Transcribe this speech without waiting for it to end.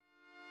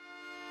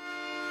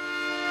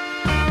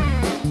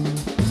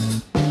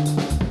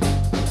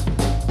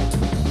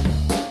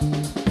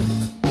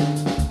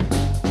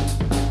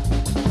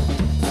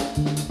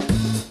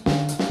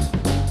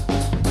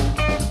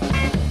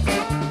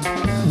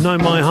No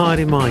mai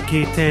haere mai,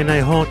 ki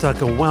tēnei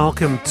hōtaka.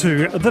 Welcome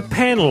to the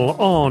panel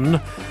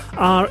on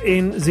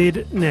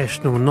RNZ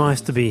National.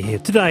 Nice to be here.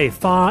 Today,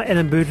 Fire and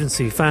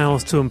Emergency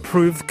fails to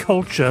improve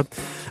culture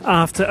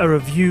after a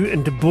review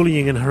into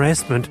bullying and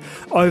harassment.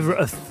 Over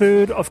a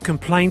third of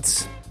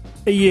complaints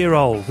a year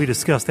old. We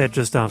discussed that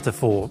just after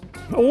 4.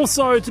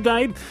 Also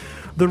today,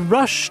 the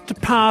rush to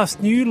pass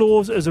new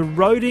laws is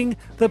eroding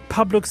the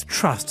public's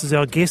trust as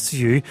our guest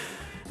view,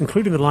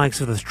 including the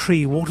likes of the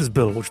Tree Waters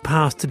Bill, which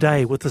passed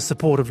today with the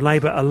support of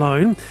Labour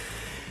alone.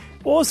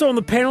 Also on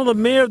the panel, the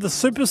Mayor of the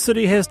Super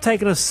City has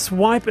taken a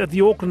swipe at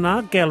the Auckland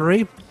Art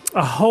Gallery.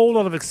 A whole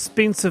lot of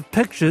expensive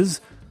pictures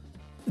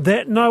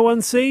that no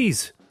one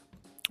sees.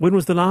 When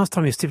was the last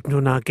time you stepped into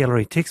an art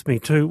gallery? Text me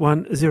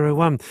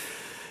 2101.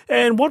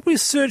 And what we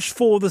searched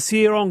for this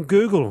year on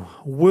Google,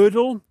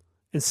 Wordle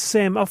and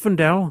Sam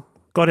Offendale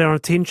got our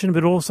attention,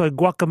 but also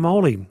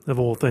guacamole, of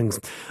all things.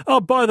 Oh,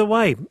 by the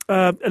way,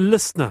 a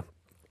listener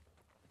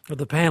of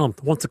the panel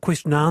wants a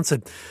question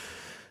answered.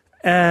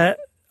 A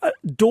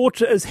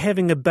daughter is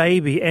having a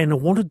baby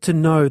and wanted to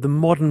know the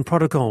modern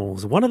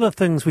protocols. One of the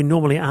things we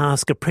normally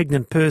ask a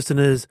pregnant person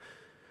is,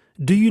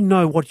 do you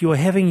know what you're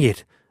having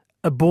yet?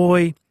 A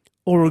boy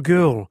or a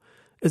girl?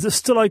 Is it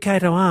still okay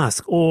to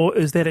ask, or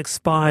is that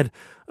expired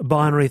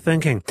binary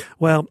thinking?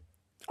 Well,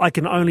 I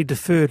can only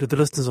defer to the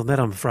listeners on that,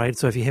 I'm afraid.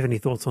 So if you have any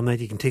thoughts on that,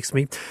 you can text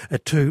me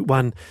at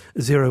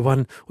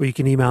 2101, or you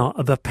can email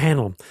the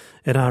panel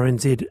at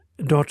rnz.co.nz.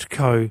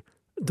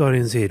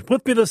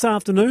 With me this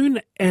afternoon,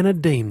 Anna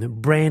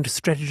Dean, brand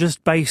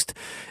strategist based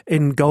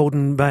in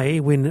Golden Bay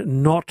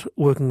when not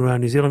working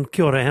around New Zealand.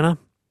 Kia ora, Anna.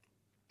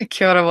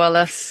 Kia ora,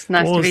 Wallace.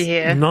 Nice to be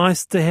here.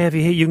 Nice to have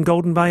you here. You in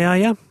Golden Bay, are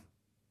you?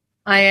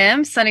 I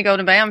am, sunny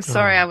Golden Bay. I'm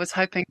sorry, I was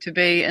hoping to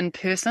be in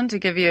person to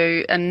give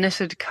you a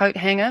knitted coat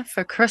hanger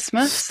for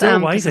Christmas. Still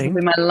waiting. It'll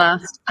be my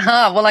last.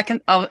 Well,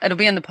 it'll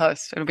be in the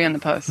post.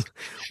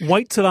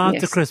 Wait till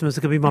after Christmas.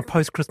 It could be my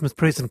post-Christmas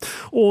present.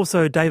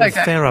 Also, David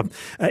Farrar,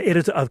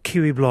 editor of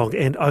Kiwi Blog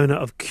and owner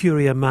of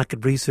Curia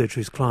Market Research,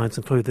 whose clients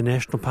include the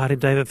National Party.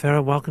 David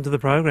Farrar, welcome to the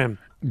program.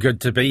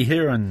 Good to be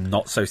here and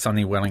not so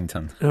sunny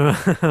Wellington.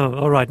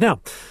 All right.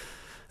 Now,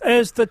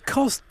 as the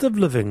cost of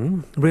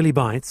living really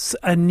bites,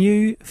 a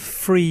new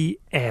free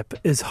app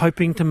is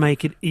hoping to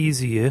make it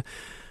easier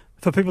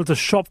for people to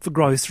shop for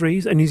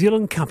groceries. A New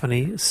Zealand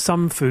company,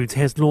 Sumfood,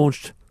 has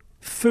launched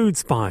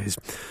FoodSpies,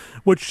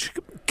 which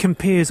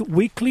compares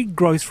weekly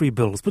grocery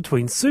bills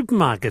between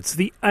supermarkets.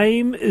 The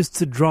aim is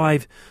to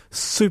drive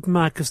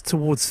supermarkets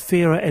towards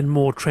fairer and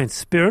more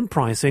transparent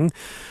pricing.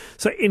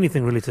 So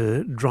anything really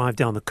to drive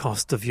down the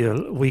cost of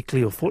your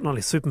weekly or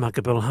fortnightly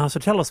supermarket bill. So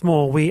tell us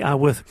more. We are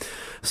with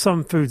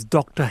Sumfood's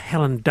Dr.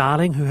 Helen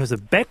Darling, who has a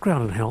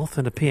background in health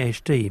and a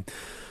PhD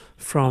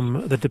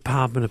from the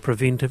Department of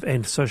Preventive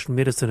and Social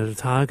Medicine at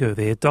Otago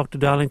there. Dr.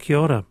 Darling, kia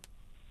ora.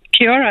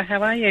 Kia ora,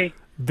 how are you?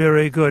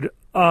 Very good.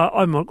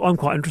 I'm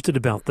quite interested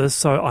about this.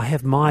 So I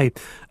have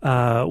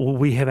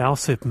we have our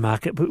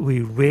supermarket, but we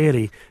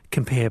rarely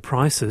compare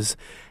prices.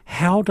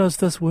 How does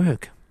this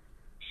work?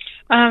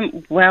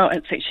 Well,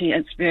 it's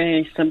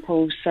very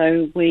simple.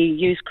 So we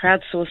use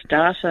crowdsourced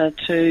data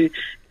to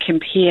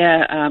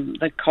compare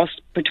the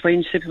cost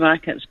between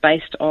supermarkets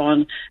based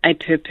on a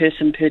per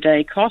person per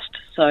day cost.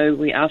 So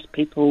we ask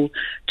people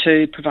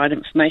to provide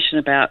information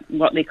about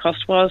what their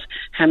cost was,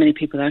 how many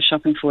people they were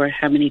shopping for,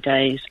 how many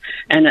days.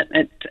 And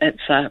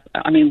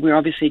we're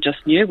obviously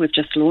just new. We've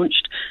just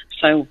launched.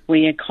 So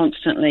we are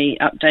constantly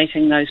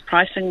updating those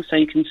pricing so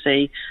you can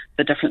see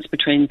the difference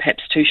between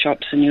perhaps two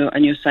shops in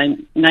your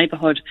same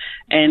neighbourhood.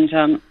 And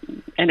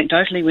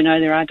anecdotally, we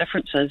know there are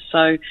differences.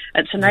 So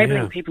it's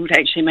enabling people to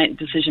actually make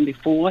the decision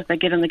before they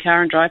get in the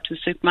car and drive to the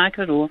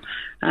supermarket Oh,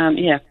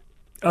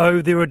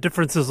 there are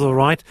differences, all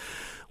right.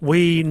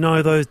 We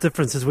know those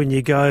differences when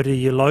you go to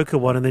your local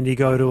one and then you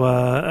go to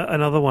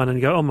another one and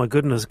you go, oh my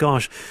goodness,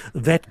 gosh,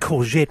 that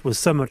courgette was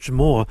so much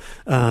more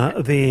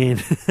than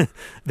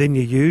your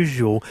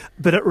usual.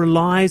 But it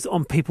relies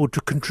on people to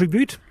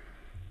contribute.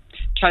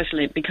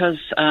 Totally, because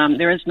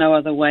there is no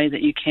other way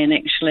that you can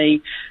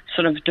actually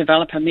sort of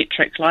develop a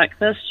metric like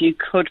this. You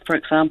could, for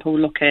example,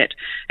 look at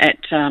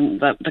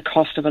the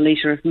cost of a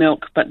litre of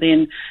milk, but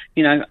then,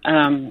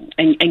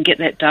 and get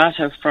that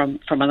data from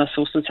other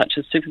sources such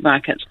as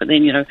supermarkets. But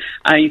then,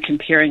 are you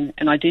comparing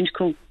an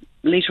identical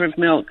litre of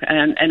milk?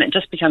 And it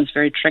just becomes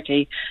very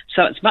tricky.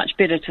 So it's much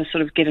better to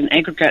sort of get an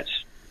aggregate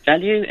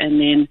value and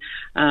then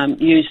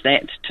use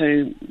that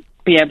to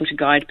be able to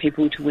guide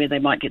people to where they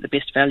might get the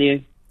best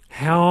value.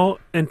 How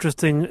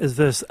interesting is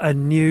this? A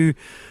new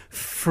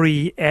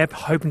free app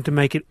hoping to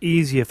make it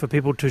easier for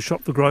people to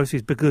shop for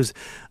groceries, because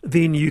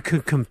then you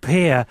could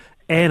compare.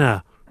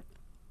 Anna,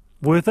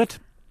 worth it?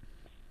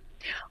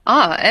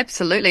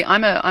 Absolutely.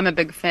 I'm a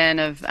big fan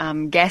of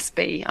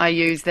Gatsby. I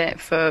use that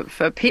for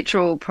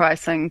petrol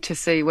pricing to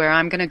see where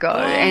I'm going to go.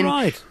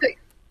 Right.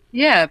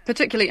 Yeah,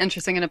 particularly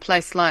interesting in a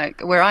place like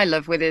where I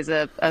live, where there's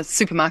a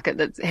supermarket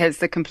that has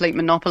the complete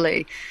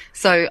monopoly.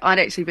 So I'd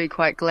actually be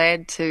quite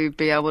glad to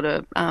be able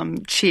to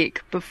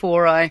check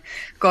before I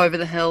go over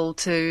the hill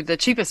to the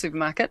cheaper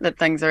supermarket that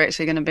things are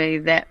actually going to be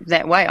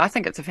that way. I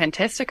think it's a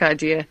fantastic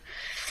idea.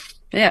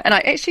 Yeah, and I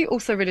actually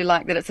also really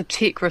like that it's a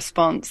tech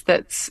response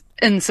that's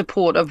in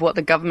support of what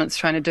the government's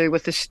trying to do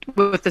with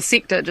the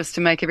sector, just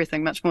to make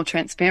everything much more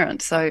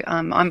transparent. So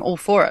I'm all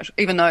for it,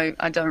 even though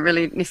I don't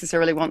really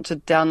necessarily want to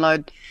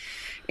download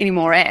any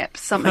more apps.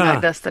 Something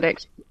like this that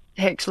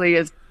actually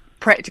is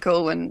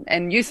practical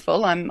and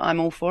useful. I'm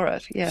all for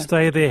it. Yeah.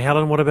 Stay there,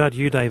 Helen. What about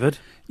you, David?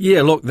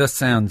 Yeah, look, this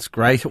sounds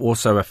great.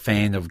 Also a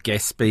fan of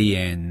Gatsby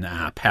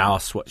and Power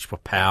Switch for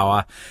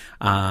power.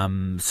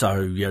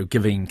 So,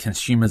 giving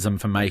consumers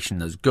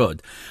information is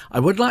good. I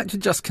would like to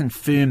just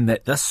confirm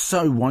that this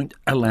won't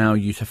allow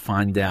you to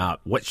find out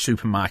which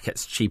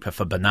supermarket's cheaper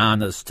for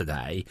bananas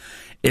today.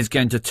 It's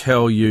going to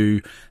tell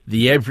you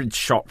the average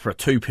shop for a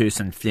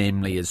two-person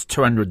family is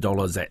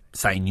 $200 at,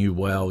 say, New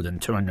World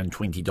and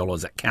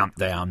 $220 at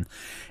Countdown,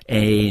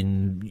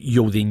 and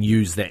you'll then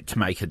use that to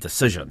make a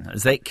decision.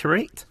 Is that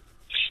correct?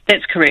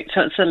 That's correct.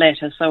 So it's the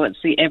latter. So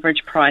it's the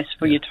average price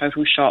for your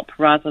total shop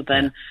rather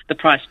than the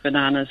price of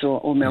bananas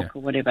or milk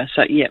or whatever.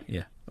 So, yeah.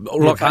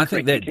 Look, I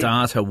think that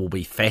data will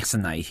be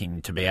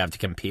fascinating to be able to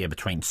compare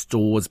between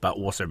stores but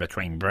also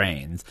between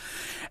brands.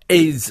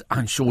 As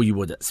I'm sure you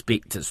would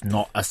expect, it's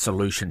not a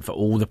solution for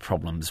all the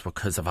problems,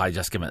 because if I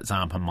just give an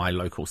example, in my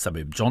local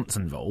suburb,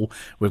 Johnsonville,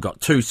 we've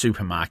got two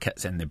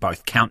supermarkets and they're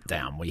both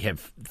Countdown. We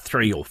have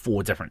 3 or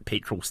 4 different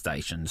petrol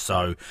stations,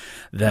 so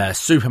the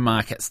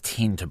supermarkets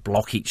tend to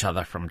block each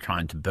other from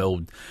trying to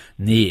build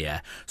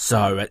near.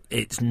 So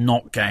it's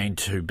not going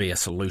to be a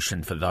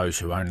solution for those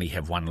who only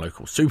have one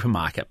local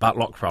supermarket. But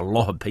look, for a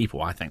lot of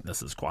people, I think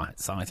this is quite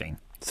exciting.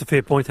 It's a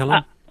fair point,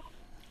 Helen.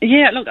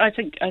 Yeah, look, I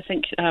think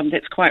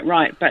that's quite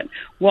right. But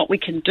what we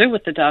can do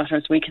with the data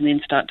is we can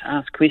then start to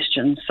ask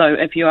questions. So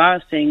if you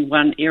are seeing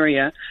one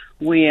area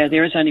where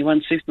there is only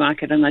one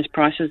supermarket and those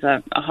prices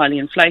are highly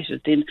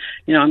inflated, then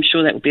I'm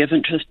sure that will be of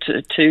interest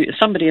to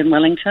somebody in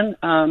Wellington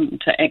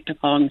to act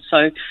upon.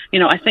 So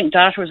I think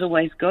data is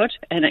always good,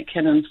 and it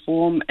can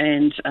inform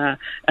and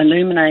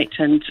illuminate.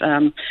 And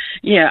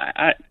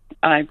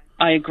I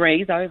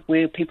agree, though,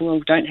 where people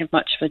don't have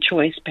much of a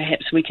choice,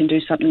 perhaps we can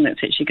do something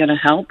that's actually going to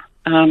help.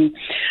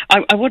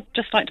 I would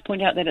just like to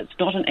point out that it's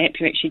not an app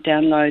you actually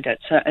download.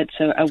 It's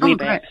a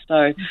web app,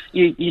 so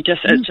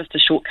it's just a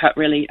shortcut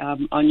really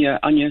on your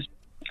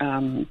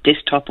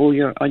desktop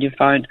or on your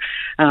phone.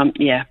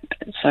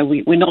 So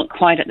we're not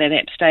quite at that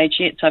app stage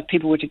yet. So if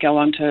people were to go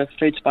onto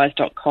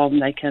FoodSpies.com,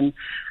 they can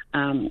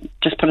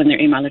just put in their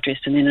email address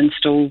and then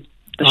install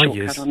the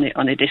shortcut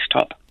on their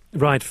desktop.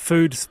 Right,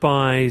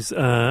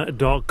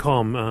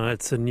 FoodSpies.com.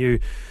 It's a new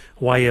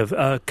way of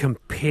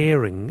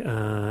comparing.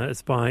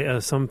 It's by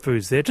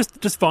Sumfood there.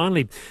 Just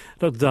finally,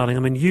 Dr. Darling, I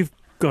mean, you've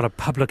got a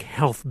public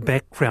health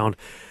background.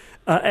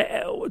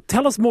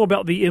 Tell us more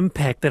about the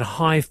impact that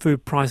high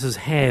food prices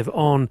have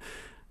on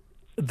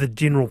the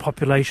general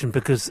population,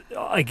 because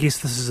I guess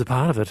this is a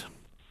part of it.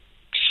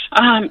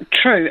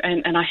 True,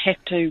 and I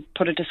have to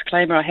put a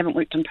disclaimer. I haven't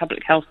worked in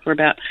public health for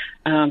about,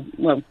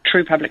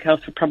 true public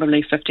health for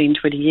probably 15,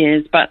 20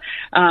 years. But,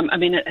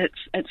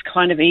 it's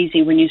kind of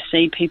easy when you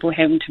see people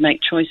having to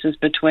make choices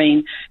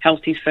between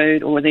healthy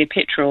food or their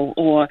petrol,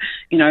 or,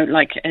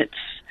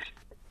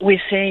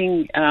 we're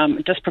seeing a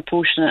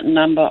disproportionate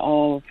number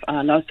of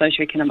low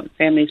socioeconomic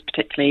families,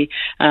 particularly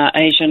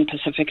Asian,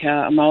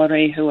 Pacifica,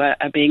 Maori, who are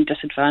being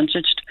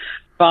disadvantaged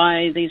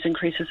by these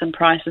increases in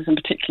prices, and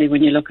particularly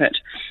when you look at,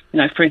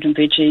 fruit and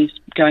veggies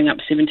going up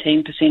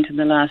 17% in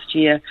the last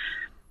year.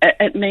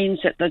 It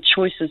means that the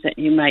choices that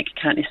you make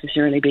can't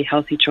necessarily be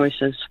healthy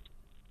choices.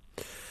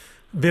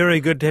 Very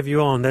good to have you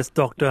on. That's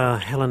Dr.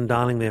 Helen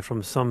Darling there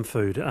from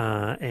Sumfood,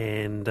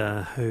 and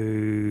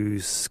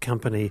whose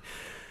company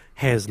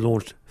has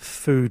launched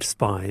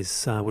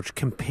FoodSpies, which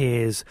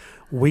compares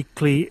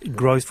weekly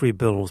grocery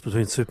bills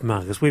between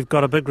supermarkets. We've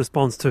got a big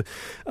response to,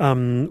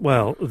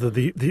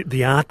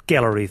 the art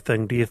gallery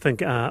thing. Do you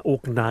think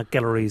Auckland art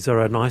galleries are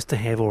a nice to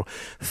have or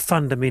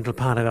fundamental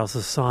part of our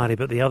society?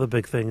 But the other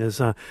big thing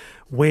is,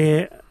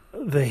 where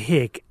the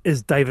heck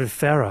is David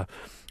Farrar?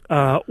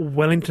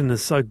 Wellington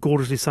is so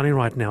gorgeously sunny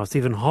right now. It's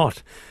even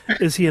hot.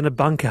 Is he in a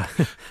bunker?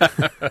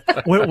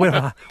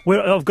 where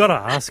I've got to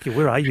ask you,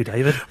 where are you,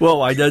 David?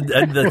 Well, I'm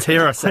in the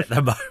terrace at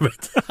the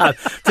moment.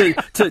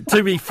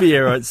 To be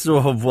fair, it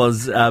sort of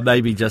was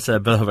maybe just a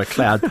bit of a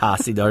cloud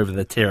passing over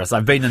the terrace.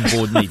 I've been in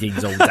board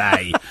meetings all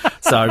day,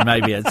 so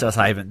maybe it's just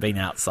I haven't been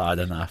outside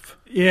enough.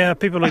 Yeah,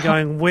 people are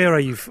going, where are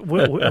you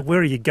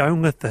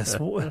going with this?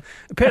 So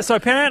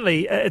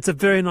apparently it's a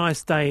very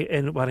nice day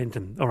in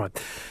Wellington. All right.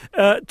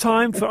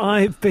 Time for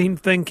I've Been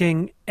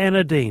Thinking.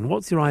 Anna Dean,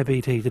 what's your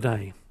IBT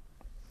today?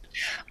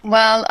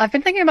 Well, I've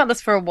been thinking about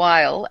this for a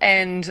while,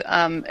 and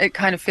it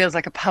kind of feels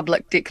like a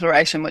public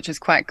declaration, which is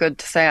quite good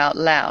to say out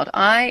loud.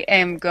 I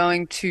am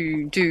going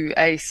to do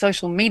a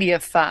social media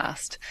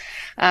fast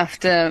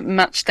after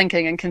much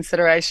thinking and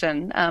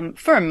consideration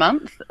for a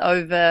month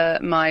over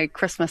my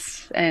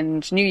Christmas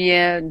and New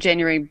Year,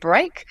 January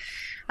break.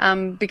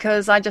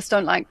 Because I just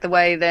don't like the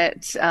way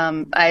that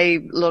a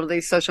lot of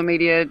these social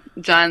media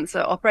giants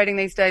are operating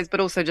these days, but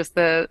also just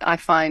I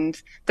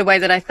find the way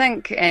that I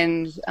think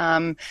and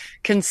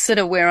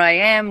consider where I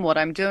am, what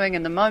I'm doing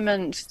in the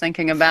moment,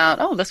 thinking about,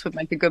 oh, this would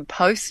make a good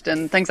post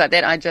and things like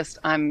that.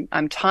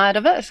 I'm tired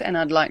of it, and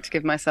I'd like to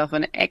give myself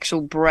an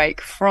actual break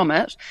from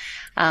it.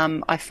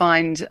 I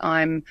find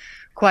I'm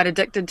quite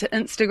addicted to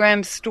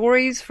Instagram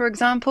stories, for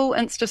example,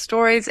 Insta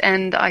stories,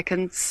 and I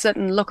can sit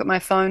and look at my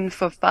phone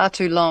for far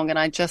too long, and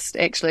I just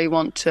actually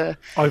want to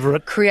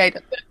create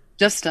a bit of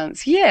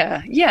distance.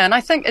 Yeah. And I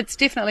think it's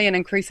definitely an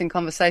increasing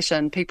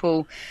conversation.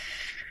 People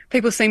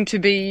seem to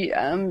be,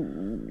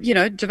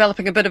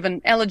 developing a bit of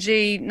an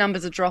allergy.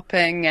 Numbers are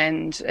dropping,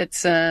 and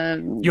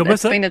You'll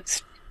miss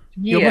it.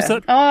 You'll miss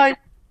it. Oh.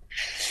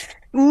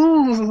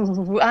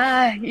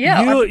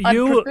 Yeah.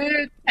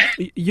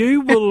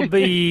 You will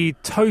be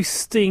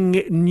toasting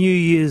New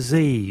Year's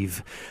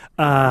Eve,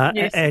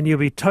 Yes. and you'll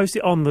be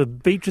toasting on the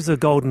beaches of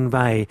Golden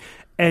Bay,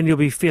 and you'll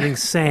be feeling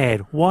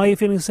sad. Why are you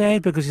feeling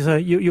sad? Because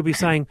you'll be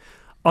saying,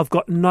 "I've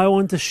got no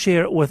one to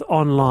share it with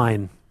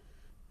online."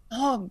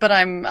 Oh, but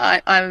I'm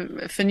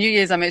for New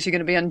Year's, I'm actually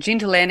going to be on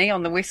Gentle Annie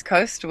on the West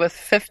Coast with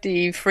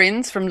 50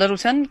 friends from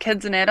Littleton,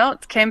 kids and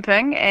adults,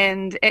 camping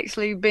and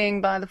actually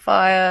being by the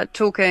fire,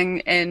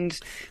 talking and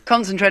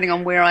concentrating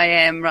on where I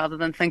am rather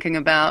than thinking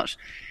about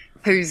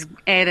who's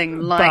adding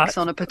likes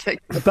on a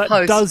particular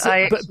post.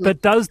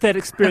 But does that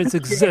experience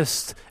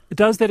exist?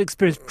 Does that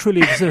experience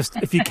truly exist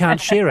if you can't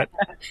share it?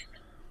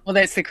 Well,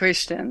 that's the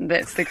question.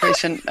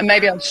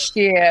 Maybe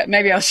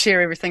I'll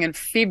share everything in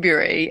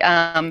February.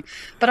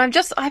 But I'm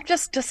just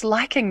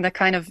disliking the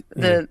kind of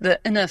the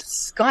inner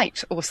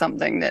skite or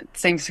something that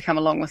seems to come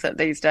along with it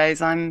these days.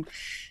 I'm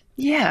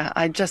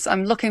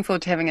looking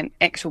forward to having an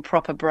actual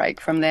proper break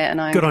from that,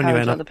 and I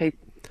encourage other people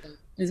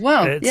as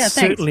well. It's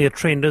certainly a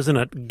trend, isn't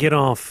it? Get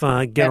off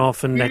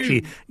and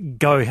actually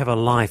go have a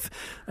life.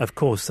 Of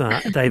course,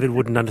 David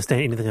wouldn't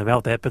understand anything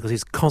about that because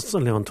he's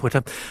constantly on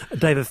Twitter.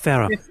 David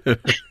Farrar,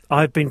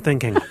 I've been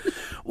thinking.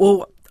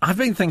 Well, I've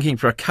been thinking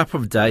for a couple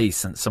of days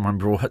since someone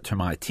brought it to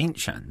my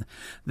attention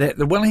that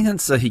the Wellington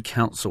City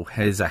Council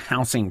has a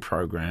housing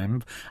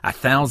program,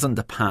 1,000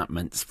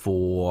 apartments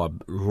for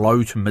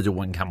low to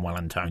middle income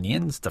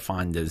Wellingtonians,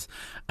 defined as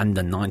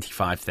under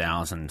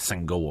 95,000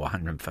 single or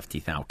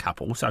 150,000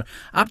 couple. So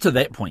up to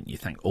that point you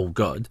think all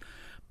good,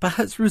 but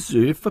it's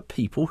reserved for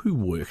people who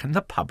work in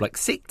the public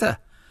sector.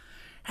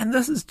 And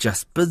this is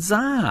just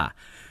bizarre.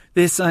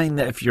 They're saying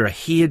that if you're a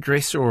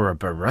hairdresser or a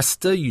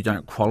barista, you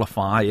don't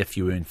qualify if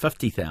you earn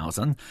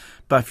 50,000,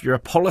 but if you're a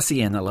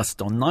policy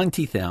analyst on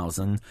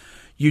 90,000,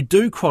 you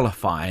do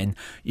qualify. And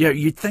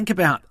you'd think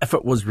about if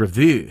it was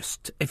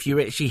reversed, if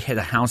you actually had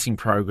a housing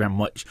program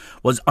which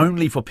was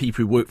only for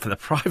people who work for the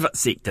private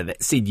sector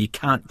that said you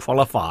can't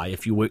qualify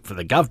if you work for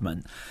the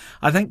government,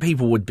 I think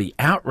people would be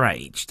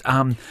outraged.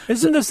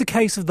 Isn't this the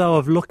case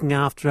of looking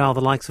after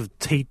the likes of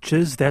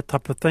teachers, that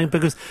type of thing?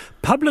 Because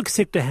public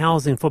sector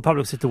housing for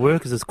public sector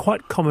workers is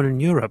quite common in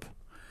Europe.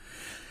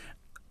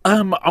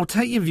 I'll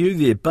take your view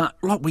there, but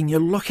look, when you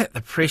look at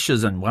the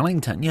pressures in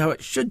Wellington,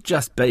 it should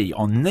just be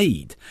on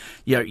need.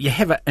 You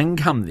have an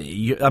income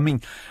there.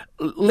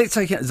 Let's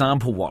take an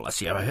example,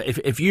 Wallace.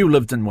 If you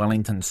lived in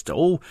Wellington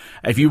still,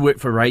 if you work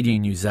for Radio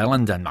New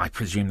Zealand, and I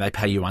presume they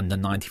pay you under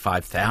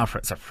 95,000,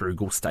 it's a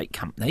frugal state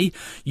company,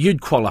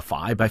 you'd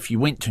qualify. But if you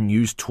went to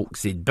News Talk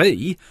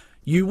ZB,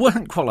 you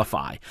wouldn't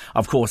qualify.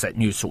 Of course, at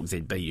News Talk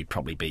ZB, you'd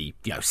probably be,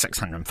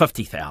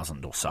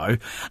 650,000 or so.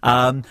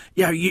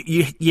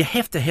 You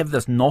have to have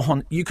this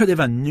you could have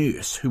a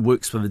nurse who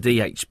works for the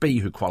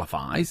DHB who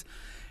qualifies,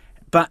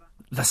 but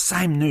the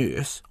same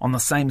nurse on the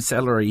same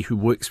salary who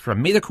works for a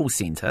medical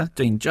centre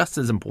doing just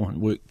as important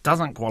work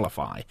doesn't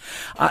qualify.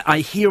 I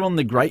hear on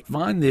the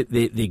grapevine that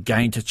they're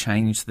going to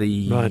change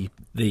the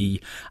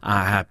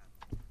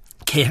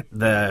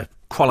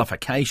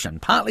qualification,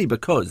 partly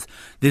because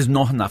there's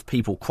not enough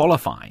people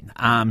qualifying.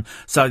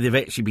 So they've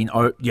actually been,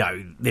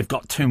 they've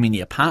got too many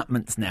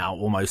apartments now,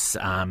 almost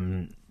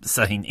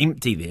sitting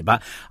empty there.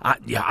 But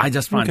I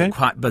just find it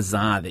quite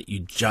bizarre that you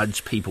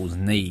judge people's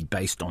need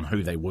based on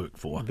who they work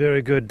for.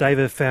 Very good.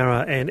 David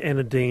Farrar and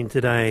Anna Dean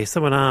today.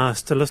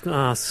 A listener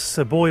asks,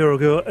 a boy or a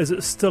girl, is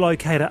it still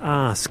okay to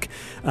ask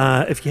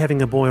if you're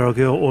having a boy or a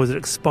girl, or is it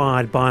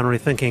expired binary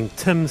thinking?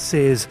 Tim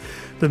says,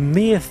 the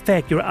mere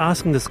fact you're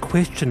asking this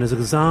question is an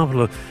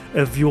example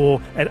of your,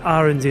 at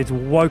RNZ's,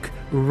 woke,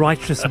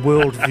 righteous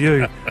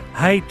worldview.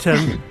 Hey,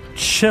 Tim,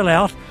 chill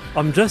out.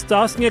 I'm just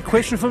asking a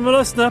question from a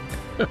listener.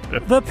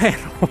 The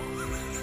panel.